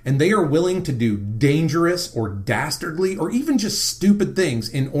invisible, and they are willing to do dangerous or dastardly or even just stupid things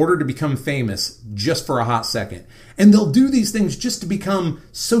in order to become famous just for a hot second. And they'll do these things just to become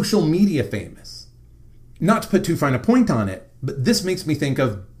social media famous. Not to put too fine a point on it, but this makes me think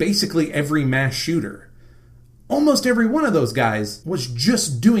of basically every mass shooter. Almost every one of those guys was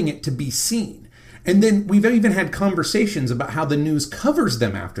just doing it to be seen. And then we've even had conversations about how the news covers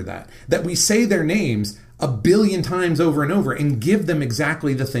them after that we say their names a billion times over and over and give them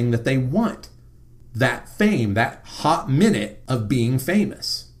exactly the thing that they want. That fame, that hot minute of being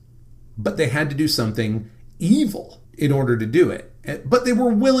famous. But they had to do something evil in order to do it. But they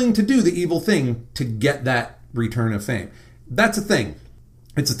were willing to do the evil thing to get that return of fame. That's a thing.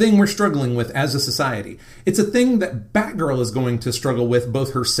 It's a thing we're struggling with as a society. It's a thing that Batgirl is going to struggle with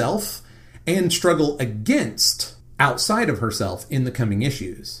both herself and struggle against outside of herself in the coming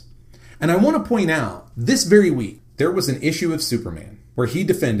issues. And I want to point out, this very week, there was an issue of Superman where he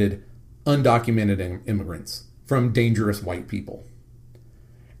defended undocumented immigrants from dangerous white people.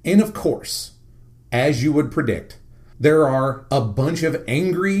 And of course, as you would predict, there are a bunch of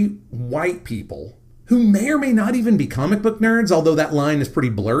angry white people who may or may not even be comic book nerds, although that line is pretty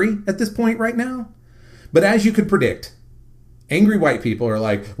blurry at this point right now. But as you could predict, angry white people are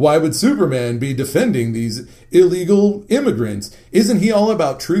like, why would Superman be defending these illegal immigrants? Isn't he all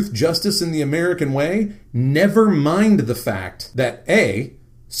about truth, justice, and the American way? Never mind the fact that A,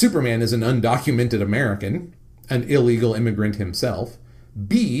 Superman is an undocumented American, an illegal immigrant himself.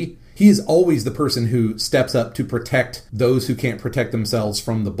 B, he is always the person who steps up to protect those who can't protect themselves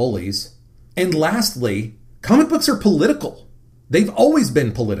from the bullies. And lastly, comic books are political. They've always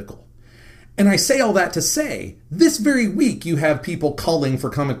been political. And I say all that to say, this very week you have people calling for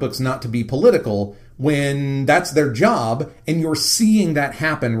comic books not to be political when that's their job, and you're seeing that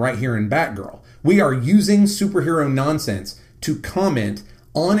happen right here in Batgirl. We are using superhero nonsense to comment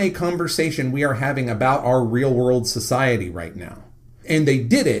on a conversation we are having about our real-world society right now. And they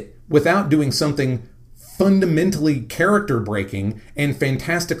did it without doing something fundamentally character-breaking and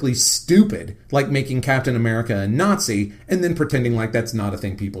fantastically stupid, like making Captain America a Nazi and then pretending like that's not a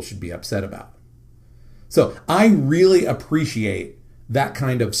thing people should be upset about. So I really appreciate that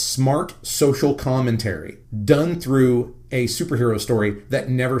kind of smart social commentary done through a superhero story that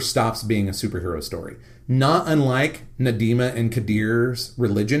never stops being a superhero story. Not unlike Nadima and Kadir's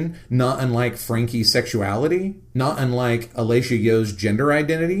religion, not unlike Frankie's sexuality, not unlike Alicia Yeo's gender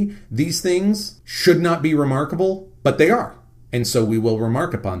identity. These things should not be remarkable, but they are. And so we will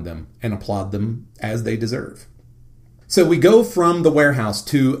remark upon them and applaud them as they deserve. So we go from the warehouse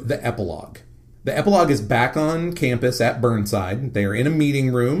to the epilogue. The epilogue is back on campus at Burnside. They are in a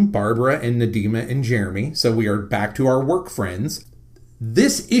meeting room, Barbara and Nadima and Jeremy. So we are back to our work friends.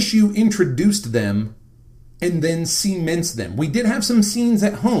 This issue introduced them and then cements them. We did have some scenes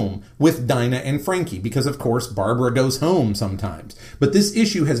at home with Dinah and Frankie because, of course, Barbara goes home sometimes. But this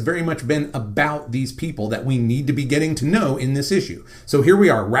issue has very much been about these people that we need to be getting to know in this issue. So here we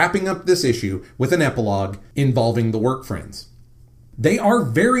are, wrapping up this issue with an epilogue involving the work friends. They are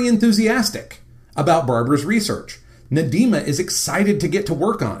very enthusiastic about Barbara's research. Nadima is excited to get to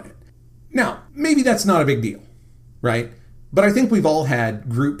work on it. Now, maybe that's not a big deal, right? But I think we've all had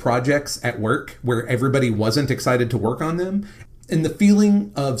group projects at work where everybody wasn't excited to work on them. And the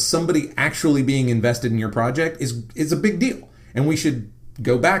feeling of somebody actually being invested in your project is a big deal. And we should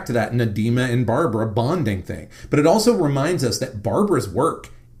go back to that Nadima and Barbara bonding thing. But it also reminds us that Barbara's work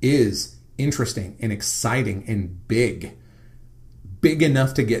is interesting and exciting and big. Big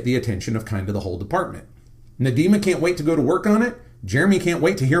enough to get the attention of kind of the whole department. Nadima can't wait to go to work on it. Jeremy can't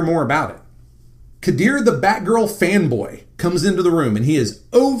wait to hear more about it. Kadir, the Batgirl fanboy, comes into the room and he is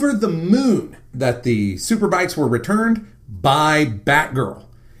over the moon that the superbikes were returned by Batgirl.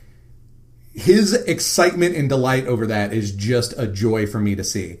 His excitement and delight over that is just a joy for me to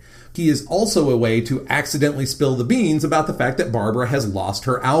see. He is also a way to accidentally spill the beans about the fact that Barbara has lost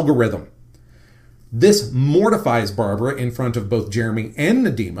her algorithm. This mortifies Barbara in front of both Jeremy and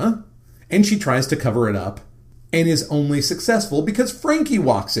Nadima, and she tries to cover it up and is only successful because Frankie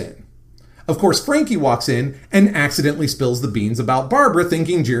walks in. Of course, Frankie walks in and accidentally spills the beans about Barbara,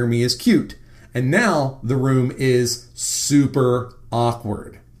 thinking Jeremy is cute. And now the room is super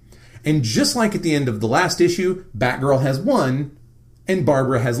awkward. And just like at the end of the last issue, Batgirl has won and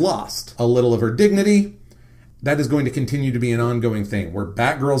Barbara has lost a little of her dignity. That is going to continue to be an ongoing thing where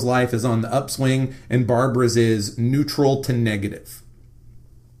Batgirl's life is on the upswing and Barbara's is neutral to negative.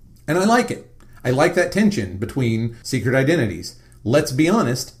 And I like it. I like that tension between secret identities. Let's be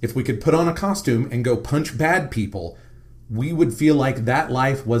honest, if we could put on a costume and go punch bad people, we would feel like that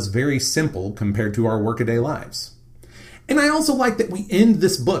life was very simple compared to our workaday lives. And I also like that we end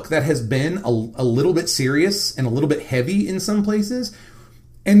this book that has been a little bit serious and a little bit heavy in some places,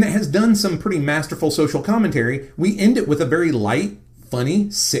 and that has done some pretty masterful social commentary. We end it with a very light, funny,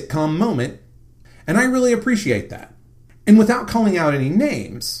 sitcom moment, and I really appreciate that. And without calling out any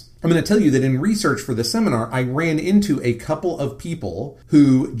names, I'm going to tell you that in research for the seminar, I ran into a couple of people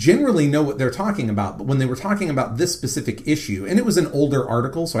who generally know what they're talking about, but when they were talking about this specific issue, and it was an older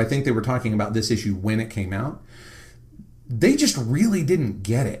article, so I think they were talking about this issue when it came out, they just really didn't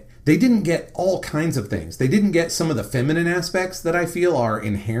get it. They didn't get all kinds of things. They didn't get some of the feminine aspects that I feel are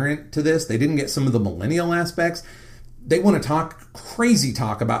inherent to this. They didn't get some of the millennial aspects. They want to talk crazy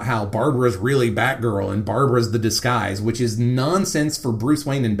talk about how Barbara's really Batgirl and Barbara's the disguise, which is nonsense for Bruce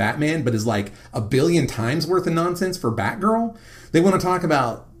Wayne and Batman, but is like a billion times worth of nonsense for Batgirl. They want to talk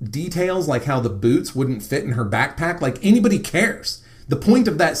about details like how the boots wouldn't fit in her backpack. Like anybody cares. The point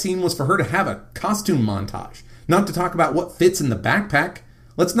of that scene was for her to have a costume montage, not to talk about what fits in the backpack.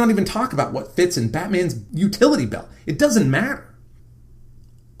 Let's not even talk about what fits in Batman's utility belt. It doesn't matter.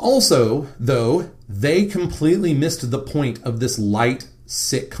 Also, though, they completely missed the point of this light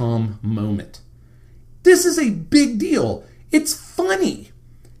sitcom moment. This is a big deal. It's funny.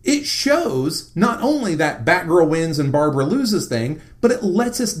 It shows not only that Batgirl wins and Barbara loses thing, but it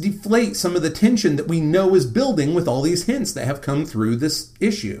lets us deflate some of the tension that we know is building with all these hints that have come through this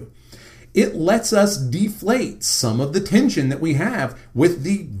issue. It lets us deflate some of the tension that we have with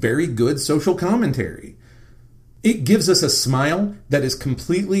the very good social commentary. It gives us a smile that is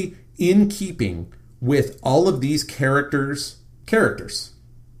completely in keeping with all of these characters.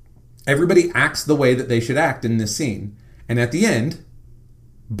 Everybody acts the way that they should act in this scene. And at the end,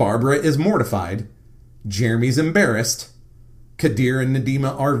 Barbara is mortified, Jeremy's embarrassed, Kadir and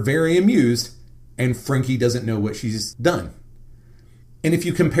Nadima are very amused, and Frankie doesn't know what she's done. And if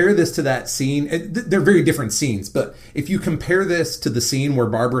you compare this to that scene, they're very different scenes, but if you compare this to the scene where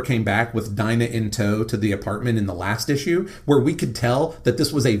Barbara came back with Dinah in tow to the apartment in the last issue, where we could tell that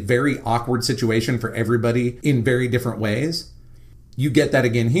this was a very awkward situation for everybody in very different ways, you get that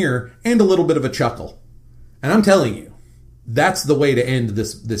again here, and a little bit of a chuckle. And I'm telling you, that's the way to end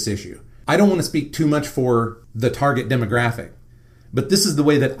this issue. I don't want to speak too much for the target demographic, but this is the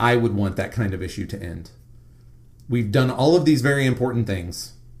way that I would want that kind of issue to end. We've done all of these very important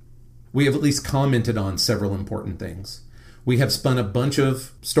things. We have at least commented on several important things. We have spun a bunch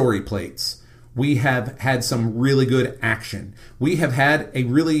of story plates. We have had some really good action. We have had a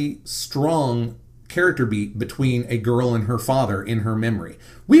really strong character beat between a girl and her father in her memory.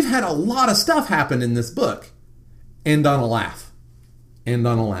 We've had a lot of stuff happen in this book. End on a laugh. End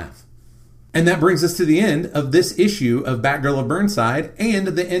on a laugh. And that brings us to the end of this issue of Batgirl of Burnside and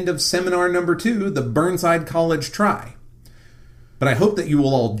the end of seminar number 2, the Burnside College Try. But I hope that you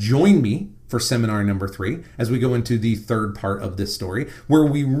will all join me for seminar number 3 as we go into the third part of this story, where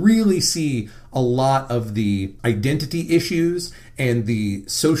we really see a lot of the identity issues and the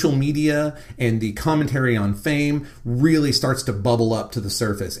social media and the commentary on fame really starts to bubble up to the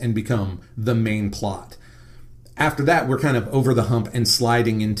surface and become the main plot. After that, we're kind of over the hump and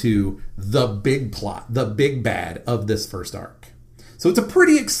sliding into the big plot, the big bad of this first arc. So it's a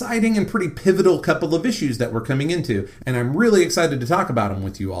pretty exciting and pretty pivotal couple of issues that we're coming into, and I'm really excited to talk about them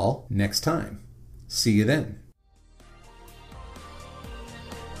with you all next time. See you then.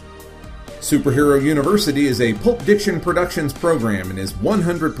 Superhero University is a Pulp Diction Productions program and is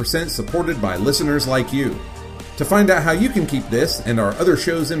 100% supported by listeners like you. To find out how you can keep this and our other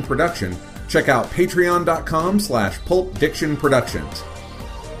shows in production, check out patreon.com/pulpdictionproductions.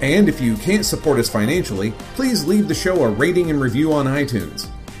 And if you can't support us financially, please leave the show a rating and review on iTunes.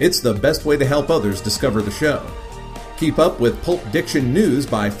 It's the best way to help others discover the show. Keep up with Pulp Diction news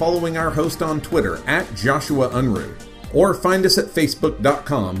by following our host on Twitter @Joshua Unruh, or find us at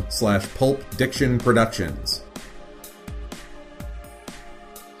facebook.com/pulpdictionproductions.